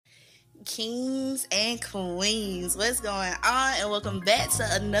Kings and queens, what's going on? And welcome back to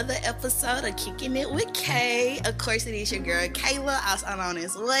another episode of Kicking It with Kay. Of course, it is your girl Kayla, also known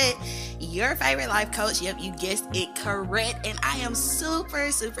as what? Your favorite life coach. Yep, you guessed it correct. And I am super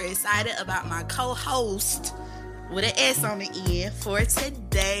excited about my co-host with an S on the end for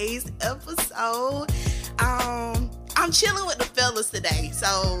today's episode. I'm chilling with the fellas today,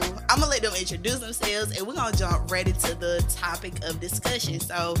 so I'm gonna let them introduce themselves, and we're gonna jump right into the topic of discussion.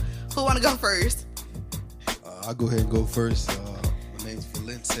 So, who wanna go first? I'll go ahead and go first. My name's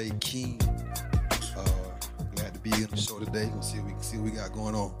Valente King. Glad to be on the show today. Gonna see what we got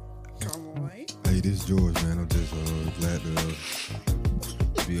going on. Come on. Hey, this is George, man. I'm just glad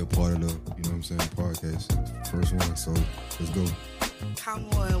to be a part of the, podcast. First one, so let's go. Come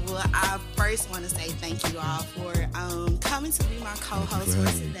on. Well, I first want to say thank you all for coming to be my co-host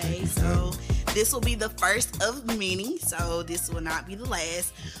for today. So this will be the first of many, so this will not be the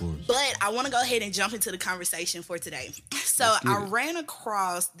last. But I want to go ahead and jump into the conversation for today. So I ran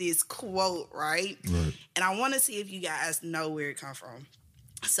across this quote, right? And I want to see if you guys know where it comes from.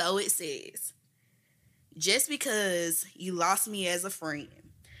 So it says, just because you lost me as a friend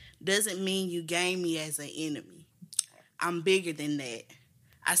doesn't mean you gained me as an enemy. I'm bigger than that.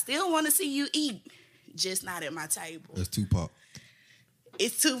 I still want to see you eat, just not at my table. That's Tupac.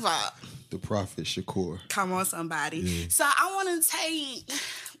 It's Tupac. The Prophet Shakur. Come on, somebody. Yeah. So I want to take,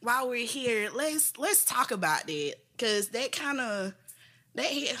 while we're here, let's talk about that, because that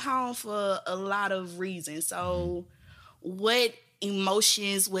hit home for a lot of reasons. So what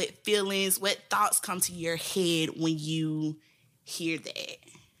emotions, what feelings, what thoughts come to your head when you hear that?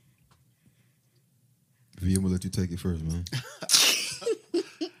 V, I'm gonna let you take it first, man.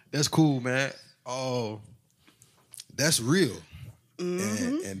 That's cool, man. Oh, that's real,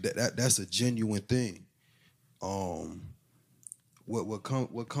 and that's a genuine thing.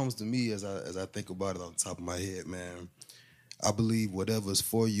 What comes to me as I think about it on top of my head, man. I believe whatever's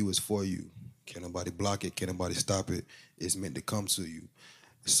for you is for you. Can't nobody block it. Can't nobody stop it. It's meant to come to you.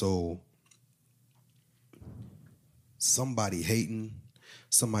 So somebody hating,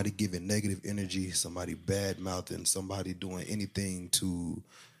 somebody giving negative energy, somebody bad mouthing, somebody doing anything to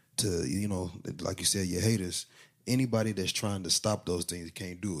like you said, your haters, anybody that's trying to stop those things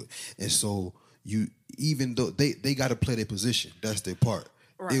can't do it. And so even though they got to play their position, that's their part.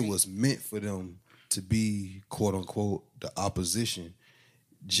 Right. It was meant for them to be, quote unquote, the opposition,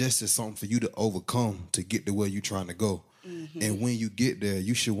 just as something for you to overcome to get to where you're trying to go. Mm-hmm. And when you get there,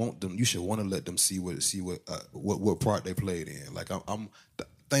 you should want them. You should want to let them see what part they played in. Like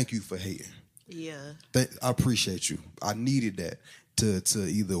thank you for hating. Yeah, I appreciate you. I needed that to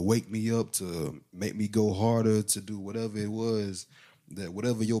either wake me up, to make me go harder, to do whatever it was, that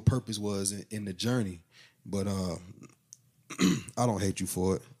whatever your purpose was in the journey. But I don't hate you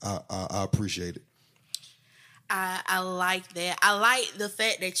for it. I appreciate it. I like that. I like the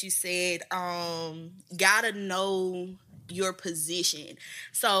fact that you said gotta know your position.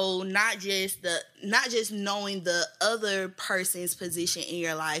 So not just knowing the other person's position in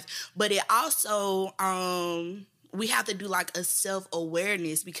your life, but it also we have to do like a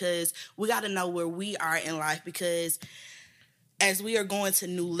self-awareness, because we got to know where we are in life, because as we are going to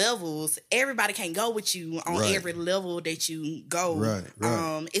new levels, everybody can't go with you on every level that you go. Right.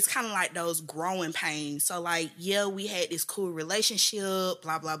 It's kind of like those growing pains. So like, yeah, we had this cool relationship,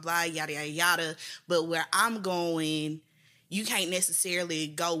 blah, blah, blah, yada, yada, yada. But where I'm going, you can't necessarily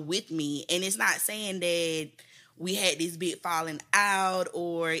go with me. And it's not saying that we had this big falling out,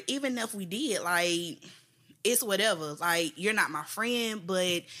 or even if we did, like, it's whatever. Like, you're not my friend,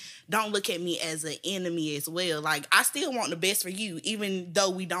 but don't look at me as an enemy as well. Like, I still want the best for you, even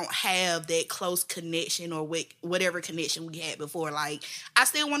though we don't have that close connection or whatever connection we had before. Like, I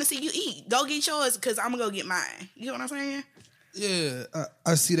still want to see you eat. Go get yours, because I'm going to go get mine. You know what I'm saying? Yeah,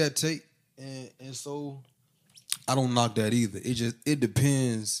 I see that take. And so I don't knock that either. It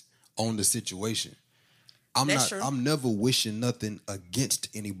depends on the situation. I'm never wishing nothing against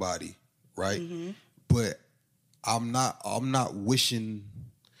anybody, right? Mm-hmm. But I'm not wishing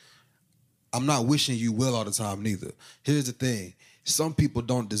you well all the time neither. Here's the thing. Some people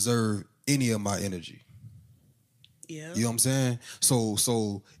don't deserve any of my energy. Yeah. You know what I'm saying?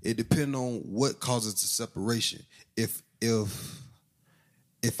 So it depends on what causes the separation. If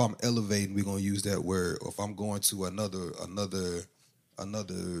I'm elevating, we're gonna use that word. Or if I'm going to another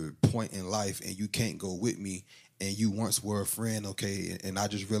point in life and you can't go with me, and you once were a friend, okay, and I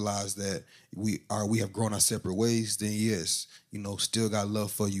just realized that we have grown our separate ways, then yes, still got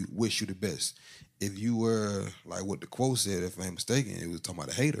love for you, wish you the best. If you were, like what the quote said, if I'm mistaken, it was talking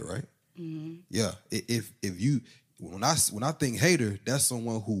about a hater, right? Mm-hmm. Yeah. If you, when I think hater, that's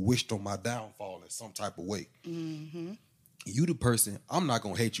someone who wished on my downfall in some type of way. Mm-hmm. You the person, I'm not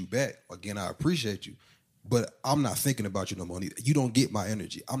gonna hate you back. Again, I appreciate you, but I'm not thinking about you no more. You don't get my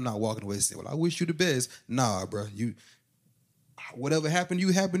energy. I'm not walking away saying, "Well, I wish you the best." Nah, bro. Whatever happened to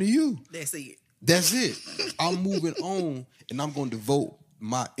you happened to you. That's it. That's it. I'm moving on, and I'm gonna devote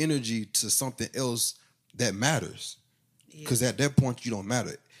my energy to something else that matters. Because at that point, you don't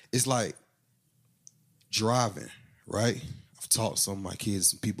matter. It's like driving, right? I've taught some of my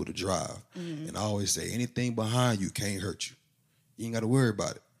kids, some people to drive. And I always say, anything behind you can't hurt you. You ain't got to worry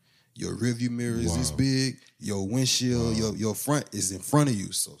about it. Your rearview mirror is this big. Your windshield, your front is in front of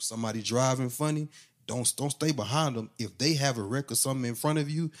you. So if somebody driving funny, don't stay behind them. If they have a wreck or something in front of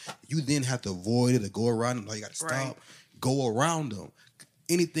you, you then have to avoid it or go around them. No, you got to stop. Right. Go around them.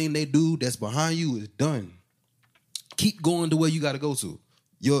 Anything they do that's behind you is done. Keep going to where you got to go to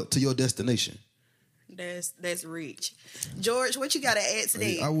your destination. That's rich. George, what you got to add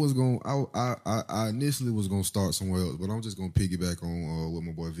today? I initially was gonna start somewhere else, but I'm just gonna piggyback on what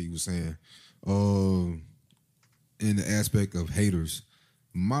my boy V was saying. In the aspect of haters,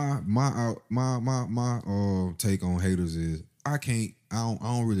 my take on haters is I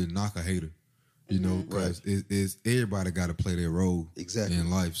don't really knock a hater, you know, because it's everybody got to play their role Exactly. in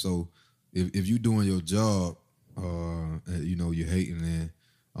life. So if you doing your job, you know, you're hating, then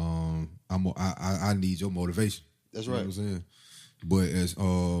I need your motivation. That's You know right. what I'm saying? But as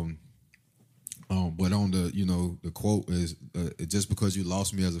but on the, you know, the quote is just because you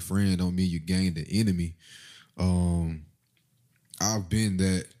lost me as a friend don't mean you gained an enemy. I've been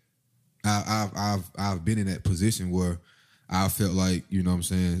that. I've been in that position where I felt like, you know what I'm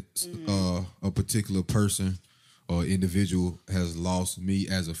saying, a particular person or individual has lost me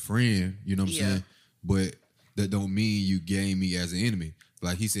as a friend, you know what I'm saying? But that don't mean you gain me as an enemy.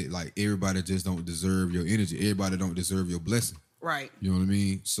 Like he said, like everybody just don't deserve your energy. Everybody don't deserve your blessing. Right. You know what I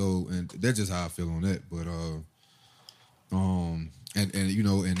mean? So, and that's just how I feel on that. But and you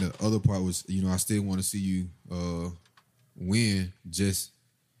know, and the other part was, you know, I still want to see you win, just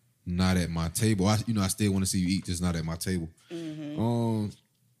not at my table. I still want to see you eat, just not at my table.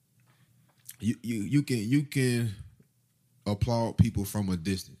 You can applaud people from a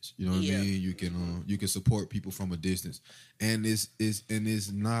distance. You know what I mean? You can support people from a distance, and it's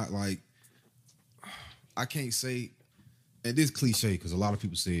not like, I can't say, and this cliche because a lot of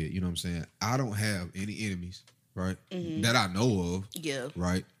people say it. You know what I'm saying? I don't have any enemies, right? That I know of. Yeah.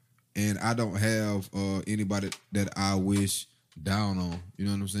 Right. And I don't have anybody that I wish down on. You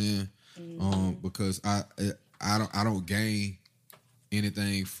know what I'm saying? Because I don't gain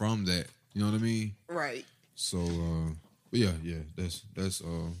anything from that. You know what I mean? Right. So but yeah, that's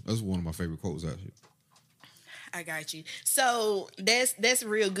one of my favorite quotes actually. I got you. So that's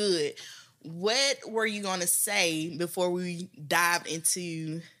real good. What were you gonna say before we dive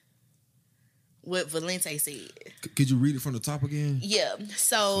into what Valente said? Could you read it from the top again? Yeah.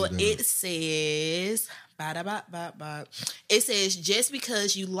 So See that? it says, it says, just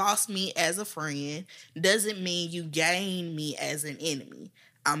because you lost me as a friend doesn't mean you gained me as an enemy.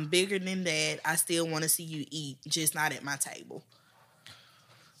 I'm bigger than that. I still want to see you eat, just not at my table.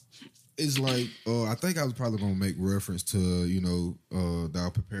 It's like, I think I was probably going to make reference to, you know,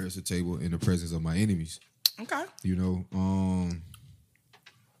 thou preparest a table in the presence of my enemies. Okay. You know,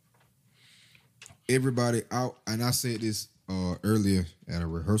 everybody out, and I said this earlier at a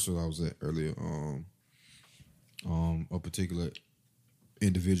rehearsal I was at earlier. A particular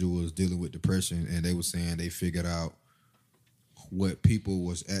individual was dealing with depression, and they were saying they figured out what people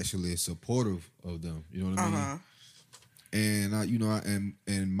was actually supportive of them. You know what I mean? And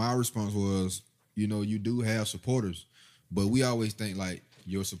and my response was, you know, you do have supporters, but we always think like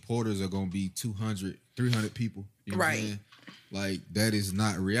your supporters are gonna be 200, 300 people. You know what I'm saying? Like that is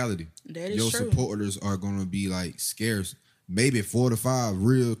not reality. That is your true. supporters are gonna be like scarce. Maybe 4 to 5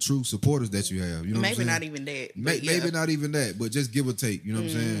 real true supporters that you have. You know what I'm saying? Maybe not even that. Maybe not even that, but just give or take. You know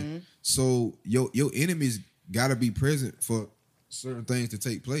what I'm saying? So your enemies gotta be present for certain things to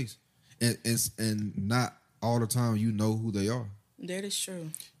take place, and not all the time you know who they are. That is true.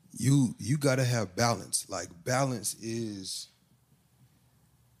 You gotta have balance. Like balance is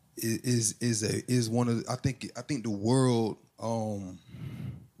one of the, I think the world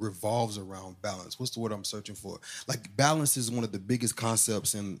revolves around balance. What's the word I'm searching for? Like balance is one of the biggest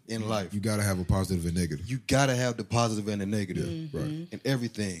concepts in life. You gotta have a positive and negative. You gotta have the positive and the negative, right? In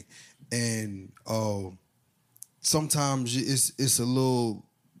everything. And sometimes it's a little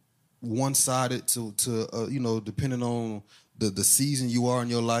one-sided to you know, depending on the season you are in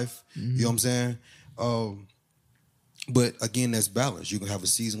your life. You know what I'm saying? But again, that's balance. You can have a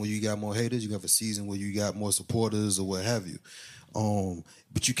season where you got more haters. You can have a season where you got more supporters or what have you.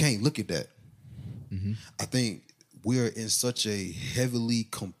 But you can't look at that. I think we're in such a heavily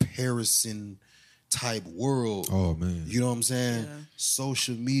comparison type world. Oh man, You know what I'm saying? Yeah.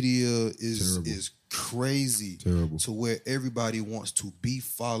 Social media Terrible. is crazy Terrible. to where everybody wants to be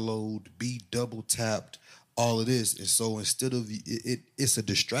followed, be double tapped, all of this. And so instead of it's a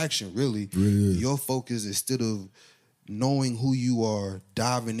distraction, really. Really is. Your focus, instead of knowing who you are,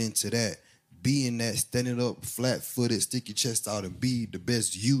 diving into that, being that, standing up flat footed, stick your chest out and be the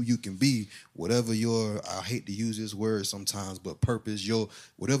best you can be. Whatever your, I hate to use this word sometimes, but purpose,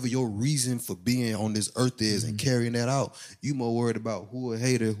 whatever your reason for being on this earth is, and carrying that out. You more worried about who a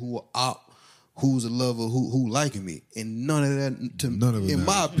hater, who a op, who's a lover, who liking me. And none of that, None of it in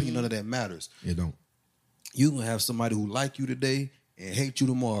my matters. opinion, none of that matters. It don't. You can have somebody who like you today and hate you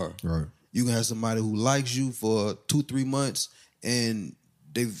tomorrow. Right. You can have somebody who likes you for 2-3 months and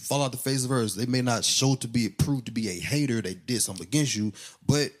they fall out the face of earth. They may not prove to be a hater. They did something against you,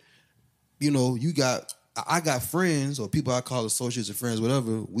 but you know, I got friends or people I call associates or friends,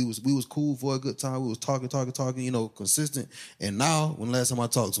 whatever. We was cool for a good time. We was talking, you know, consistent. And now, when last time I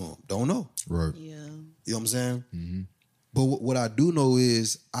talked to them, don't know. Right. Yeah. You know what I'm saying? But what I do know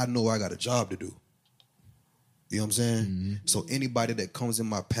is I know I got a job to do. You know what I'm saying? So anybody that comes in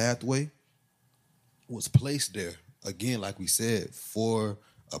my pathway was placed there, again, like we said, for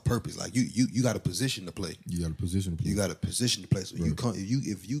a purpose. Like you got a position to play. You got a position. You got a position to play. So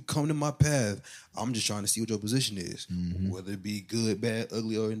if you come to my path, I'm just trying to see what your position is, whether it be good, bad,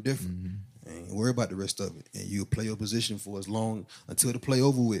 ugly, or indifferent. Ain't worry about the rest of it, and you play your position for as long until the play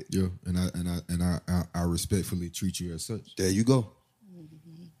over with. Yeah, and I respectfully treat you as such. There you go.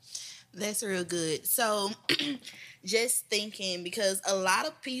 That's real good. So, just thinking, because a lot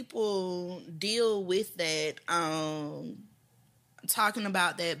of people deal with that, talking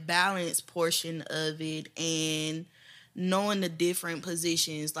about that balance portion of it and knowing the different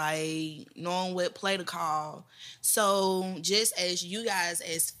positions, like knowing what play to call. So, just as you guys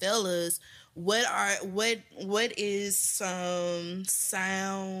as fellas, what is some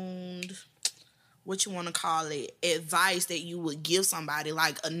sound, what you want to call it, advice that you would give somebody,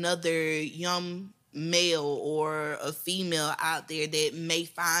 like another young male or a female out there that may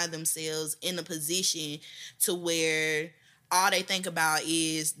find themselves in a position to where all they think about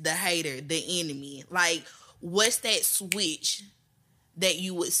is the hater, the enemy? Like, what's that switch that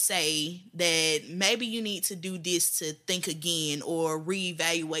you would say that maybe you need to do this to think again or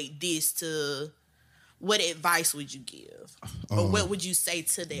reevaluate this to... What advice would you give? Or what would you say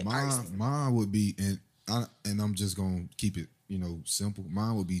to that person? Mine would be, and I'm just gonna keep it, you know, simple.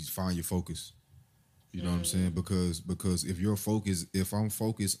 Mine would be find your focus. You know what I'm saying? Because if I'm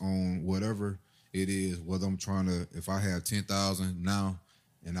focused on whatever it is, whether if I have 10,000 now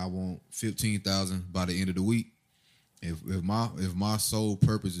and I want 15,000 by the end of the week, if my sole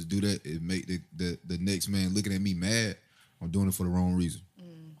purpose is do that, it make the next man looking at me mad, I'm doing it for the wrong reason.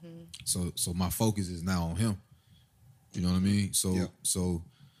 So my focus is now on him. You know what I mean? So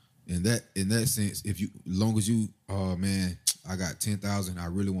in that sense, as long as you, oh man, I got 10,000, I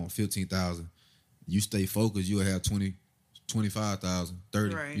really want 15,000. You stay focused, you'll have 20, 25,000,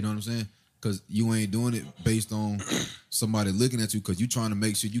 30. Right. You know what I'm saying? Because you ain't doing it based on somebody looking at you, because you trying to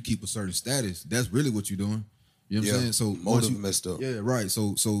make sure you keep a certain status. That's really what you're doing. You know what I'm saying? So motive messed up. Yeah, right.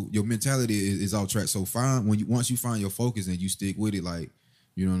 So your mentality is off track. So once you find your focus and you stick with it, like,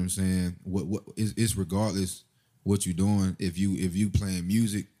 you know what I'm saying? What it's regardless what you're doing. If you playing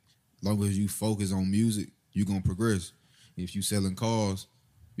music, long as you focus on music, you're gonna progress. If you selling cars,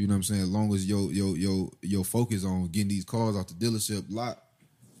 you know what I'm saying, as long as your focus on getting these cars off the dealership lot,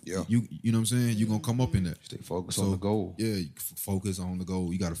 Yeah. you know what I'm saying, you're gonna come up in that. Stay focused on the goal. Yeah, focus on the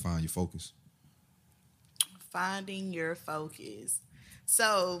goal. You gotta find your focus. Finding your focus.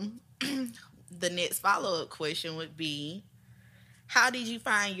 So the next follow-up question would be, how did you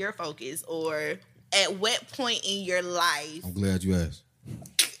find your focus, or at what point in your life? I'm glad you asked.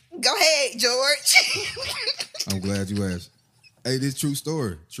 Go ahead, George. I'm glad you asked. Hey, this true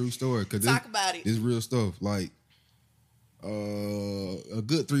story. Cause Talk about it. It's real stuff. Like a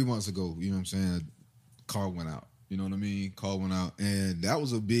good 3 months ago, you know what I'm saying, car went out. You know what I mean? Car went out, and that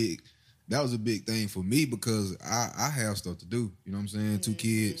was a big thing for me, because I have stuff to do. You know what I'm saying? 2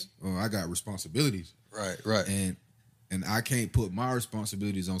 kids. I got responsibilities. Right. And I can't put my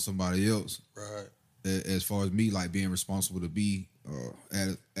responsibilities on somebody else. Right. As far as me, like being responsible to be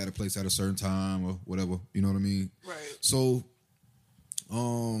at a place at a certain time or whatever. You know what I mean? Right. So,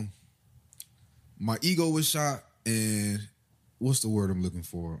 my ego was shot, and what's the word I'm looking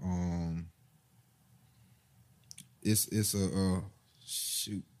for? it's a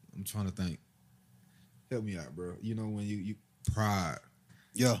shoot. I'm trying to think. Help me out, bro. You know when you pride.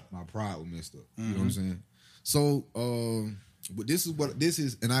 Yeah. My pride was messed up. You know what I'm saying? So, but this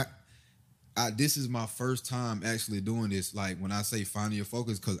is, and I this is my first time actually doing this. Like when I say finding your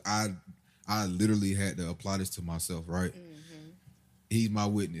focus, because I literally had to apply this to myself, right? He's my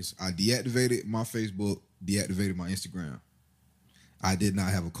witness. I deactivated my Facebook, deactivated my Instagram. I did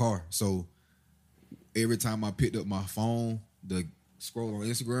not have a car. So every time I picked up my phone, the scroll on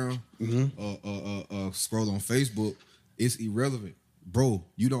Instagram, scroll on Facebook, it's irrelevant. Bro,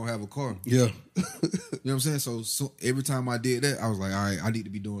 you don't have a car. Yeah. You know what I'm saying? So every time I did that, I was like, all right, I need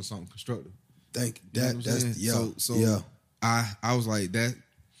to be doing something constructive. Thank You know that. what I'm That's saying? yeah. So I was like that.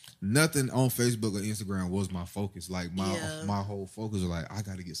 Nothing on Facebook or Instagram was my focus. Like my whole focus was like, I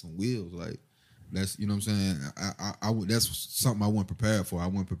got to get some wheels. Like that's, you know what I'm saying. I that's something I wasn't prepared for. I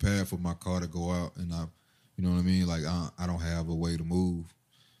wasn't prepared for my car to go out, and you know what I mean. Like I don't have a way to move.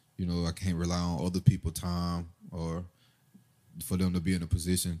 You know, I can't rely on other people's time or for them to be in a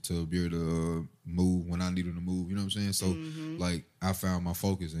position to be able to move when I need them to move. You know what I'm saying? So like I found my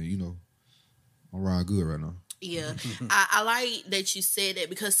focus, and you know, I'm riding good right now. Yeah, I like that you said that,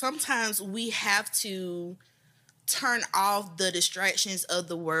 because sometimes we have to turn off the distractions of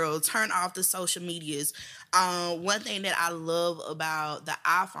the world, turn off the social medias. One thing that I love about the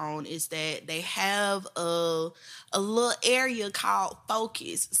iPhone is that they have a little area called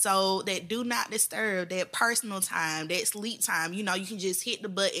focus, so that do not disturb, that personal time, that sleep time. You know, you can just hit the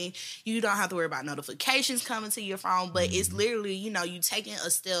button. You don't have to worry about notifications coming to your phone, but it's literally, you know, you taking a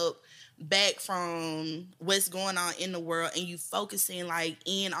step back from what's going on in the world, and you focusing like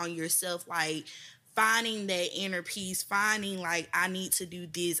in on yourself, like finding that inner peace, finding like, I need to do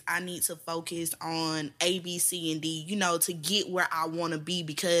this, I need to focus on A, B, C, and D, you know, to get where I want to be,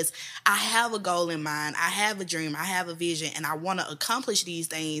 because I have a goal in mind, I have a dream, I have a vision, and I want to accomplish these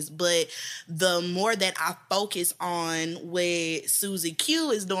things. But the more that I focus on what Susie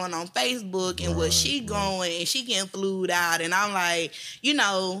Q is doing on Facebook and what she going, and she getting flued out, and I'm like, you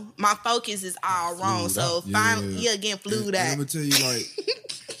know, my focus is all wrong. So finally, getting flued out. I'm gonna tell you, like,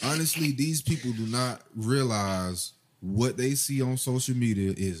 honestly, these people do not realize what they see on social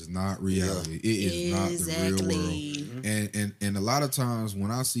media is not reality. It is not the real world. And a lot of times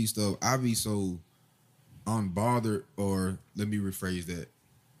when I see stuff, I be so unbothered, or let me rephrase that.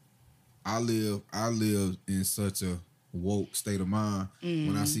 I live in such a woke state of mind.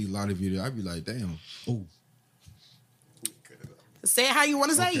 When I see a lot of videos, I be like, damn. Oh. Say it how you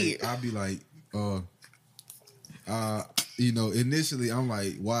want to say it. I be like, you know, initially I'm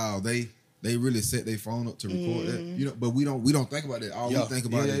like, wow, they really set their phone up to record that. You know, but we don't think about that. All we think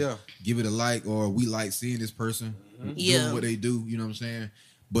about is give it a like, or we like seeing this person doing what they do. You know what I'm saying?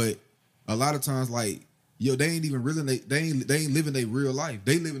 But a lot of times, like, yo, they ain't even really they ain't living their real life.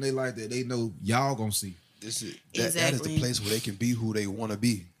 They living their life that they know y'all gonna see. That is the place where they can be who they want to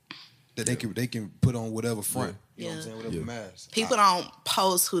be. That they can put on whatever front. You know what I'm saying? Whatever mask. People don't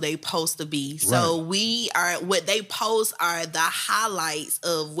post who they supposed to be. So what they post are the highlights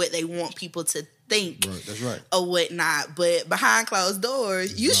of what they want people to think. Right, that's right. Or whatnot. But behind closed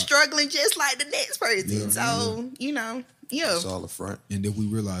doors, you struggling just like the next person. So, you know, it's all a front. And then we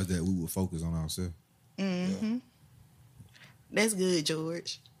realized that we would focus on ourselves. That's good,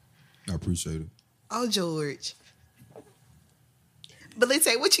 George. I appreciate it. Oh, George. But let's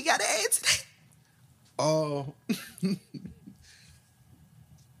say, what you got to add to that? Oh,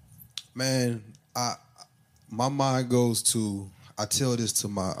 man, my mind goes to, I tell this to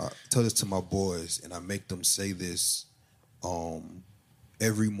my boys, and I make them say this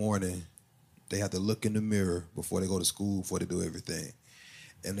every morning. They have to look in the mirror before they go to school, before they do everything,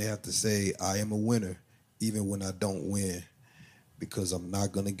 and they have to say, I am a winner even when I don't win, because I'm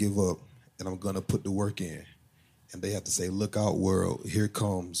not gonna give up, and I'm gonna put the work in. And they have to say, look out, world, here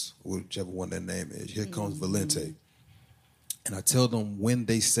comes, whichever one their name is, here comes Valente. And I tell them, when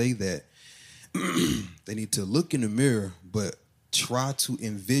they say that, they need to look in the mirror, but try to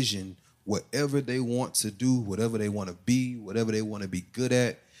envision whatever they want to do, whatever they want to be, whatever they want to be good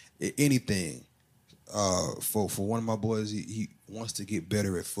at, anything. For one of my boys, he wants to get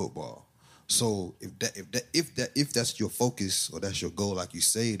better at football. So if that's your focus, or that's your goal, like you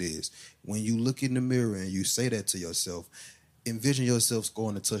say it is, when you look in the mirror and you say that to yourself, envision yourself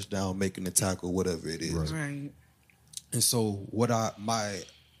scoring a touchdown, making a tackle, whatever it is. Right. And so what my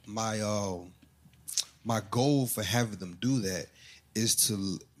goal for having them do that is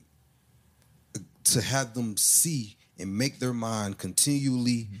to have them see and make their mind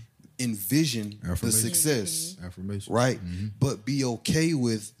continually envision the success. Affirmation. Right? But be okay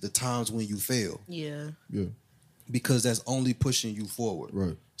with the times when you fail. Yeah. because that's only pushing you forward.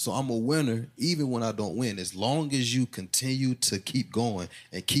 Right. So I'm a winner even when I don't win. As long as you continue to keep going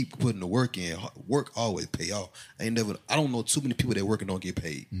and keep putting the work in, work always pay off. I don't know too many people that work and don't get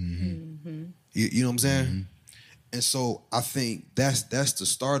paid. You know what I'm saying? And so I think that's the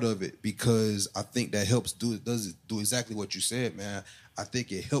start of it, because I think that helps do exactly what you said, man. I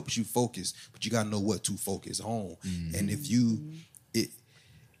think it helps you focus, but you gotta know what to focus on. And if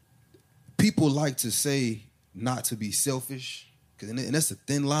people like to say not to be selfish, and that's a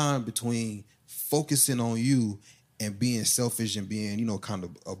thin line between focusing on you and being selfish and being, kind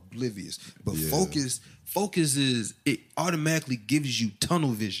of oblivious. But focus is, it automatically gives you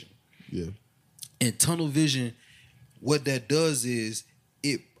tunnel vision. Yeah. And tunnel vision, what that does is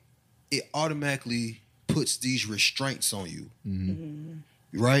it automatically puts these restraints on you.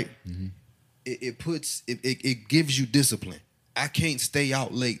 Right? It gives you discipline. I can't stay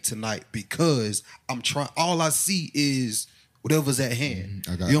out late tonight because all I see is whatever's at hand.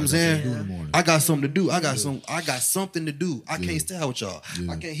 You know what I'm saying? I got something to do. I got something to do. I can't stay out with y'all.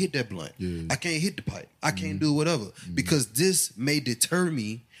 I can't hit that blunt. I can't hit the pipe. I can't do whatever. Because this may deter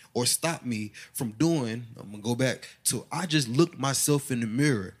me or stop me from doing. I'm gonna go back to, I just looked myself in the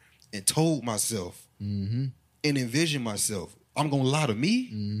mirror and told myself and envisioned myself, I'm gonna lie to me.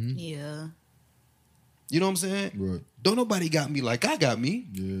 Yeah. You know what I'm saying? Right. Don't nobody got me like I got me.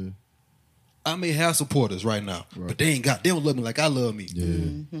 Yeah. I may have supporters right now, but they don't love me like I love me.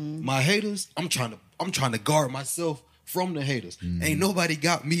 Yeah. My haters, I'm trying to guard myself from the haters. Ain't nobody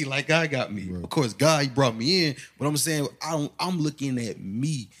got me like I got me. Right. Of course, God, he brought me in, but I'm saying I'm looking at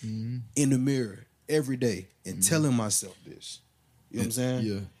me in the mirror every day and telling myself this. You know what I'm saying?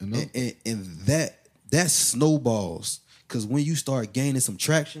 Yeah. And that snowballs, because when you start gaining some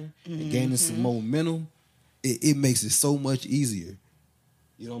traction and gaining some momentum, it makes it so much easier.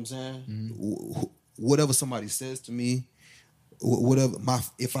 You know what I'm saying? Whatever somebody says to me,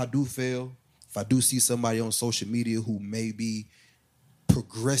 if I do fail, if I do see somebody on social media who may be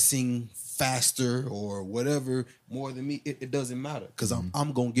progressing faster or whatever more than me, it doesn't matter, because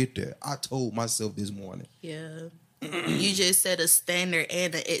I'm gonna get there. I told myself this morning. Yeah. You just set a standard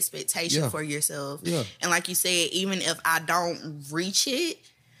and an expectation for yourself. Yeah. And like you said, even if I don't reach it,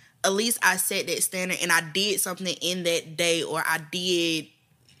 at least I set that standard and I did something in that day, or I did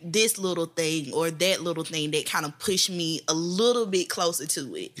this little thing or that little thing that kind of pushed me a little bit closer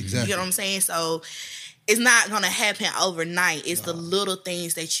to it. Exactly. You know what I'm saying? So it's not going to happen overnight. It's the little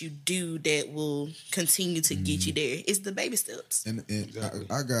things that you do that will continue to get you there. It's the baby steps. And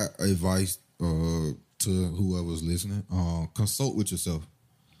I got advice to whoever's listening. Consult with yourself.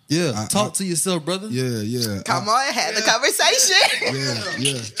 Yeah, talk to yourself, brother. Yeah. Come on, have the conversation.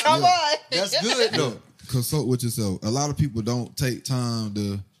 Yeah. Come on. That's good, though. Consult with yourself. A lot of people don't take time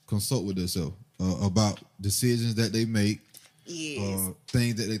to consult with themselves about decisions that they make,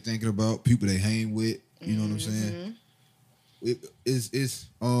 things that they're thinking about, people they hang with. You know what I'm saying? It's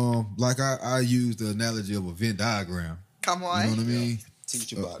like I use the analogy of a Venn diagram. Come on. You know what I mean?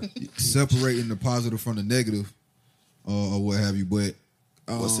 Teach about it. Separating the positive from the negative, or what have you. But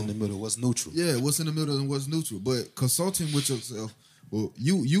what's in the middle? What's neutral? Yeah, what's in the middle and what's neutral. But consulting with yourself, well,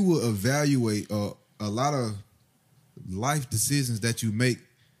 you will evaluate a lot of life decisions that you make,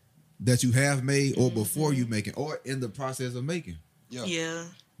 that you have made, or before you making, or in the process of making. Yeah.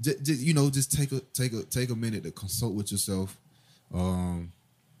 Just take a minute to consult with yourself.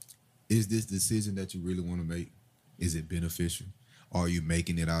 Is this decision that you really want to make? Is it beneficial? Are you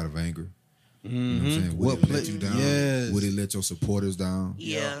making it out of anger? You know what I'm saying? Would it let you down? Yes. Would it let your supporters down?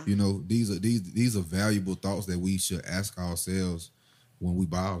 Yeah. You know, these are valuable thoughts that we should ask ourselves when we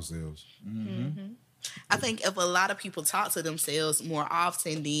buy ourselves. I think if a lot of people talk to themselves more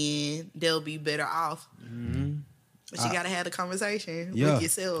often, then they'll be better off. But you got to have the conversation with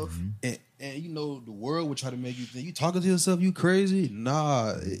yourself. And the world will try to make you think, you talking to yourself, you crazy?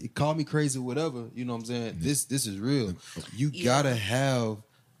 Nah, call me crazy, whatever. You know what I'm saying? This is real. You gotta have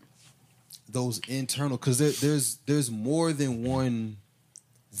those internal, because there's more than one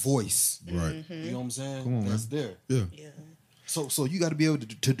voice. Right. You know what I'm saying? Come on, that's man. there. Yeah. So you got to be able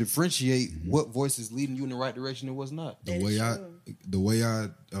to differentiate what voice is leading you in the right direction and what's not. The way I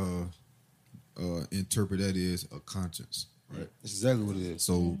interpret that is a conscience. Right. That's exactly what it is.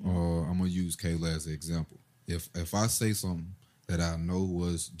 So I'm gonna use Kayla as an example. If I say something that I know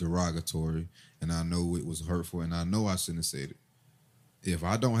was derogatory and I know it was hurtful and I know I shouldn't have said it, if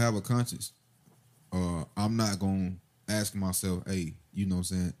I don't have a conscience, I'm not gonna ask myself, hey, you know what I'm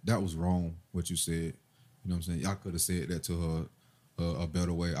saying, that was wrong what you said. You know what I'm saying? Y'all could have said that to her a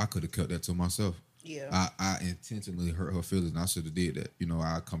better way. I could have kept that to myself. Yeah. I intentionally hurt her feelings, and I should have did that. You know,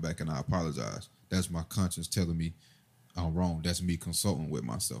 I come back and I apologize. That's my conscience telling me I'm wrong. That's me consulting with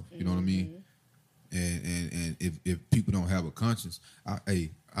myself. You know what I mean? And if people don't have a conscience,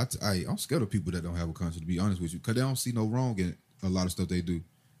 I'm scared of people that don't have a conscience, to be honest with you, because they don't see no wrong in a lot of stuff they do.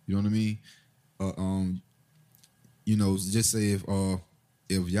 You know what I mean? You know, just say if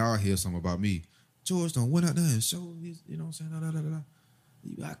y'all hear something about me, George done went out there and showed his, you know what I'm saying,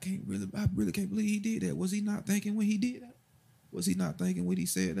 I really can't believe he did that. Was he not thinking when he did that? Was he not thinking when he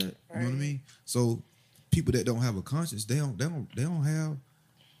said that? You know what I mean? So people that don't have a conscience, they don't have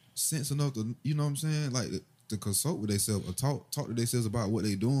sense enough to, you know what I'm saying, like to consult with themselves or talk to themselves about what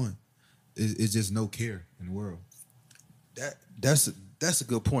they doing. It's just no care in the world. That's a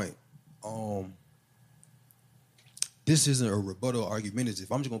good point. This isn't a rebuttal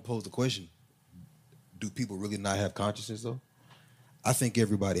argumentative. I'm just gonna pose the question: do people really not have consciousness though? I think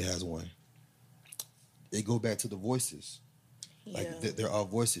everybody has one. They go back to the voices. Yeah. Like there are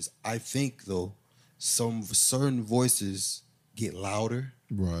voices. I think though, some certain voices get louder,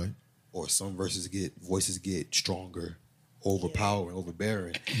 right? Or some voices get stronger, overpowering,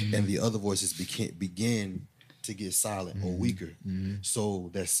 overbearing, and the other voices begin to get silent or weaker.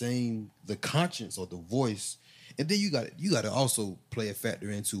 So the conscience or the voice, and then you got to also play a factor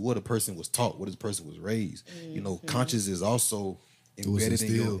into what a person was taught, what a person was raised. You know, conscience is also embedded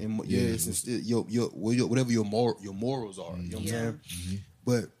in your it's instilled, your whatever your morals are. You know what I'm saying?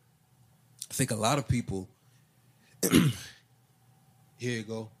 But I think a lot of people. Here you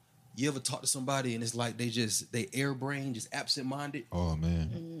go. You ever talk to somebody and it's like they air brain, just absent minded? Oh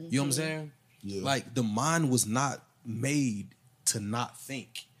man. You know what I'm saying? Yeah. Like the mind was not made to not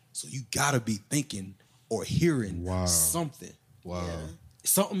think. So you gotta be thinking or hearing something. Wow. Yeah.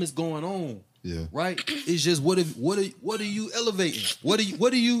 Something is going on. Yeah. Right? It's just what are you elevating? What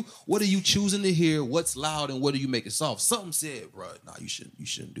are you choosing to hear? What's loud and what are you making soft? Something said, bro, nah, you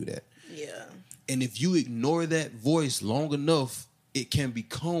shouldn't do that. Yeah. And if you ignore that voice long enough, it can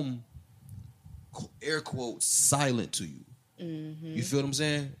become, air quotes, silent to you. You feel what I'm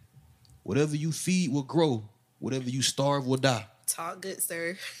saying? Whatever you feed will grow. Whatever you starve will die. Talk good,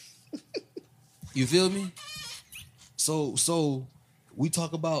 sir. You feel me? So we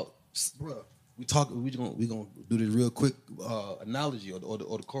talk about, bro. We gonna do this real quick analogy or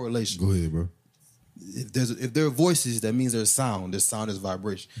the correlation. Go ahead, bro. If there are voices, that means there's sound. There's sound is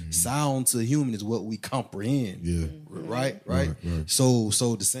vibration. Sound to a human is what we comprehend. Yeah. Right. So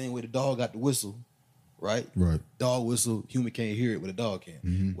the same way the dog got the whistle, right? Right. Dog whistle, human can't hear it, but a dog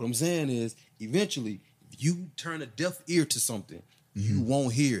can. What I'm saying is, eventually, if you turn a deaf ear to something, you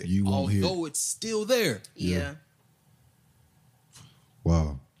won't hear it. Although it's still there. Yeah.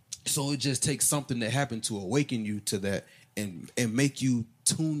 Wow. So it just takes something that happened to awaken you to that and make you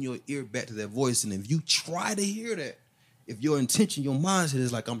tune your ear back to that voice. And if you try to hear that, if your intention, your mindset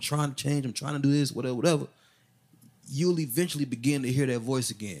is like, I'm trying to change, I'm trying to do this, whatever, you'll eventually begin to hear that voice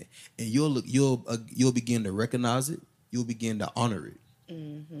again. And you'll begin to recognize it. You'll begin to honor it.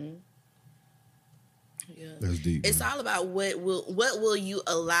 Yeah. That's deep. It's all about what will you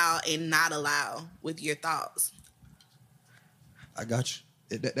allow and not allow with your thoughts. I got you.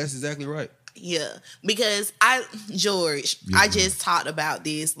 That's exactly right. Yeah, because George, I just talked about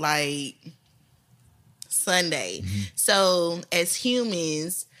this like Sunday. So as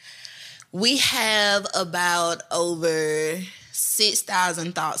humans, we have about over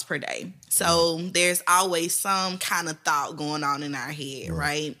 6,000 thoughts per day. So there's always some kind of thought going on in our head,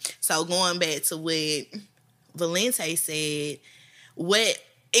 right? So going back to what Valente said,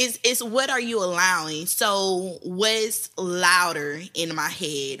 it's what are you allowing? So what's louder in my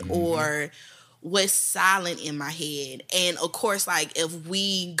head or what's silent in my head? And of course, like if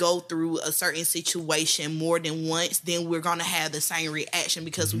we go through a certain situation more than once, then we're going to have the same reaction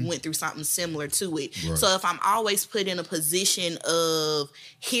because we went through something similar to it. Right. So if I'm always put in a position of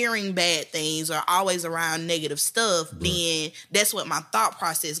hearing bad things or always around negative stuff, then that's what my thought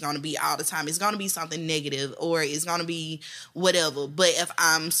process is going to be all the time. It's going to be something negative or it's going to be whatever. But if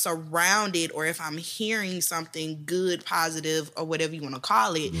I'm surrounded or if I'm hearing something good, positive, or whatever you want to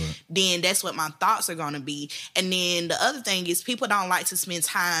call it, then that's what my thoughts are going to be. And then the other thing is people don't like to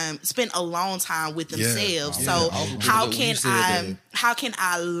spend alone time with themselves. So how can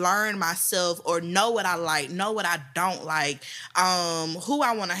I learn myself or know what I like, know what I don't like, who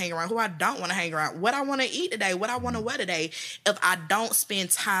I want to hang around, who I don't want to hang around, what I want to eat today, what I want to wear today, if I don't spend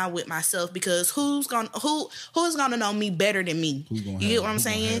time with myself? Because who's gonna know me better than me? You get what I'm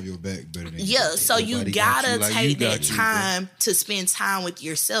saying? Have your back better than so you gotta take that time to spend time with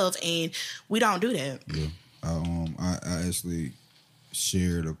yourself, and we don't do that. Yeah, I actually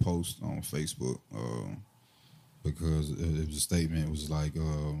shared a post on Facebook because it was a statement. It was like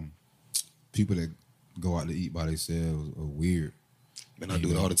people that go out to eat by themselves are weird. Man, I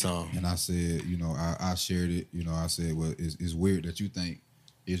do it all the time. And I said, I shared it. I said, well, it's weird that you think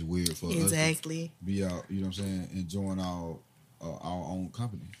it's weird for us to be out. You know what I'm saying? Enjoying our own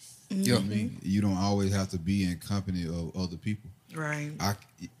company. Mm-hmm. You know what I mean? You don't always have to be in company of other people. Right.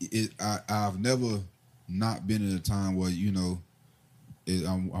 I've never not been in a time where I'm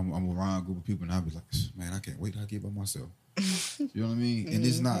around a group of people and I'll be like, man, I can't wait till I get by myself. You know what I mean? And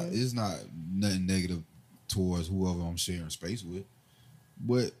it's not nothing negative towards whoever I'm sharing space with,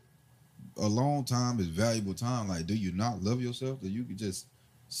 but alone time is valuable time. Like, do you not love yourself that you can just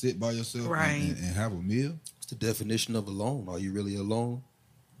sit by yourself and have a meal? What's the definition of alone? Are you really alone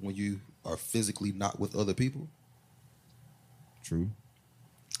when you are physically not with other people? True.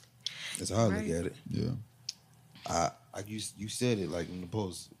 That's how I look at it. Yeah. You said it like in the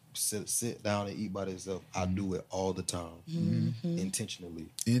post. Sit down and eat by themselves. I do it all the time, intentionally.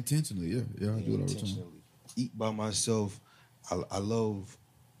 Intentionally, yeah, I do it all the time. Eat by myself. I love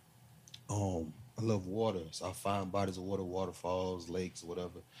water. So I find bodies of water, waterfalls, lakes,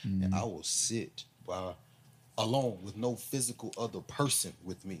 whatever, and I will sit alone with no physical other person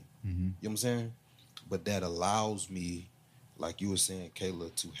with me. You know what I'm saying? But that allows me, like you were saying,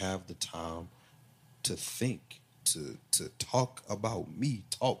 Kayla, to have the time to think, to talk about me,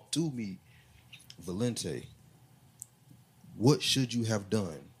 talk to me. Valente, what should you have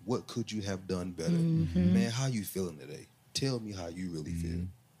done? What could you have done better? Man, how you feeling today? Tell me how you really feel.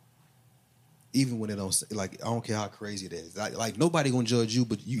 Even when it don't say, like, I don't care how crazy it is. Like nobody gonna judge you,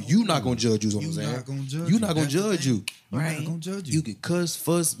 but you not gonna judge you. Is what I'm saying. You're not gonna judge. You're not gonna judge you. You're not gonna judge you. You can cuss,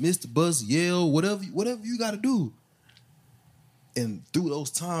 fuss, Mr. Buzz, yell, whatever you got to do. And through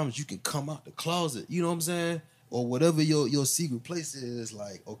those times, you can come out the closet. You know what I'm saying? Or whatever your secret place is,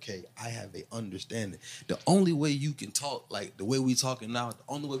 like, okay, I have a understanding. The only way you can talk, like the way we talking now, the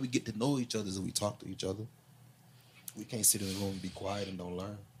only way we get to know each other is if we talk to each other. We can't sit in the room and be quiet and don't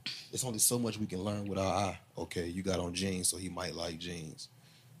learn. It's only so much we can learn with our eye. Okay, you got on jeans, so he might like jeans.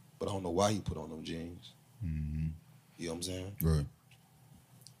 But I don't know why he put on them jeans. You know what I'm saying? Right.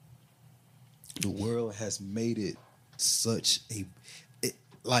 The world has made it such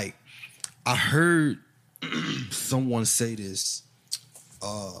like, I heard someone say this,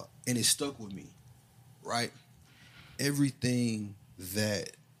 and it stuck with me, right? Everything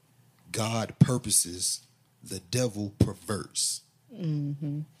that God purposes, the devil perverts. You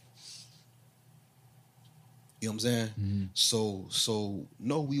know what I'm saying? So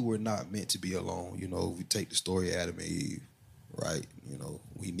no, we were not meant to be alone. You know, we take the story of Adam and Eve, right? You know,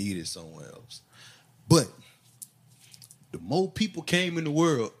 we needed someone else. But the more people came in the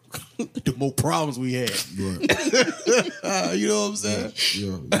world, the more problems we had. Right. You know what I'm saying?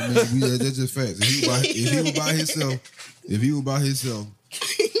 Yeah. I mean, that's just facts. If he was by himself,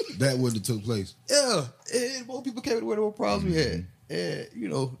 that wouldn't have took place. Yeah. And more people came in the world, the more problems we had. And, you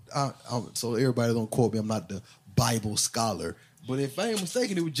know, so everybody don't quote me, I'm not the Bible scholar. But if I ain't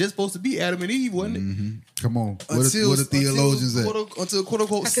mistaken, it was just supposed to be Adam and Eve, wasn't it? Come on. What the theologians at? Until quote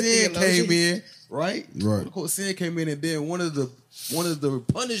unquote sin came in, right? Right. Quote unquote sin came in, and then one of the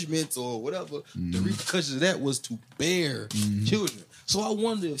punishments or whatever, the repercussions of that was to bear children. So I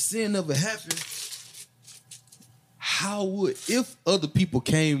wonder if sin never happened, if other people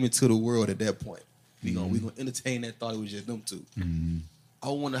came into the world at that point? We gonna entertain that thought it was just them two. I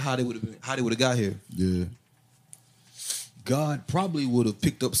wonder how they would have got here. Yeah. God probably would have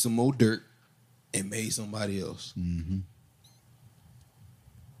picked up some more dirt and made somebody else. And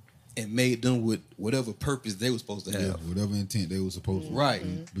made them with whatever purpose they were supposed to have. Yeah, whatever intent they were supposed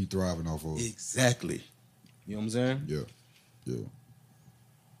to be thriving off of. Exactly. You know what I'm saying? Yeah.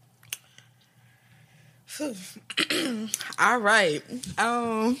 All right.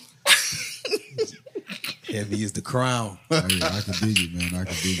 Heavy is the crown. I can dig it, man. I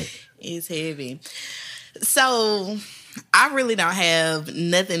can dig it. It's heavy. So I really don't have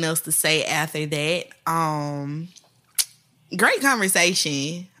nothing else to say after that. Great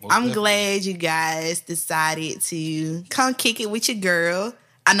conversation. I'm glad you guys decided to come kick it with your girl.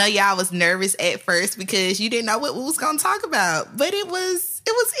 I know y'all was nervous at first because you didn't know what we was gonna talk about, but it was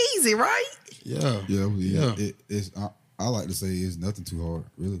easy, right? Yeah. I like to say it's nothing too hard,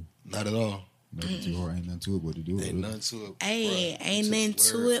 really. Not at all. Nothing too hard. Ain't nothing to it but to do it. Ain't nothing to it. Ain't nothing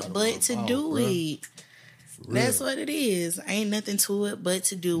to it but to do it. That's what it is. Ain't nothing to it but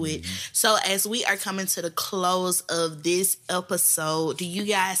to do it. So as we are coming to the close of this episode, do you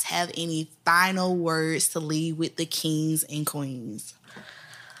guys have any final words to leave with the kings and queens?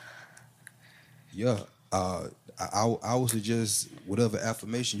 Yeah. I would suggest whatever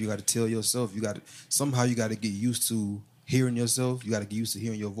affirmation you got to tell yourself. You got to somehow you got to get used to hearing yourself. You got to get used to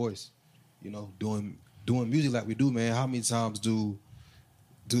hearing your voice. You know, doing music like we do, man. How many times do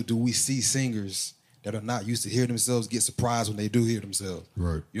we see singers that are not used to hearing themselves get surprised when they do hear themselves?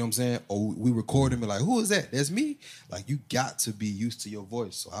 Right. You know what I'm saying? Or we record them and like, who is that? That's me. Like, you got to be used to your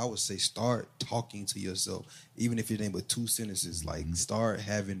voice. So I would say start talking to yourself, even if it ain't but 2 sentences. Like, start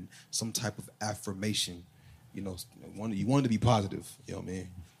having some type of affirmation. You know, you want to be positive. You know what I mean?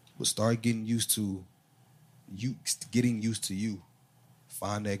 But start getting used to you.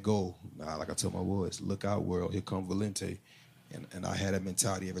 Find that goal. Nah, like I tell my boys, look out, world. Here come Valente. And I had that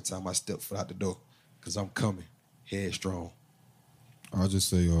mentality every time I step foot out the door. Because I'm coming headstrong. I'll just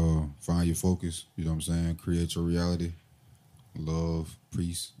say find your focus. You know what I'm saying? Create your reality. Love,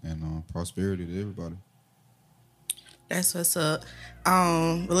 peace, and prosperity to everybody. That's what's up.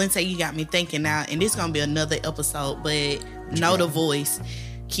 Valente, you got me thinking now. And this is going to be another episode. But know the voice.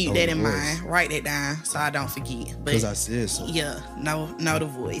 Keep that in mind. Write that down so I don't forget. Because I said so. Yeah, know the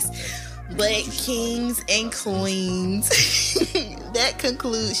voice. But kings and queens, that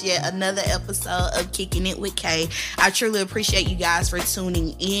concludes yet another episode of Kicking It with Kay. I truly appreciate you guys for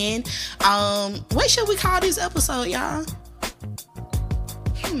tuning in. What should we call this episode, y'all?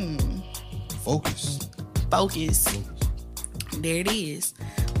 Focus. There it is.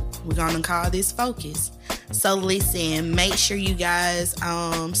 We're gonna call this Focus. So listen, make sure you guys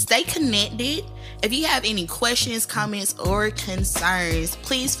stay connected. If you have any questions, comments, or concerns,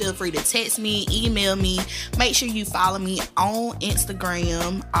 please feel free to text me, email me. Make sure you follow me on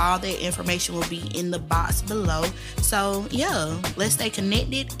Instagram. All that information will be in the box below. So yeah, let's stay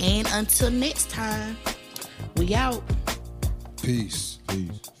connected. And until next time, we out. Peace.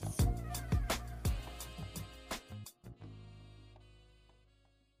 Peace.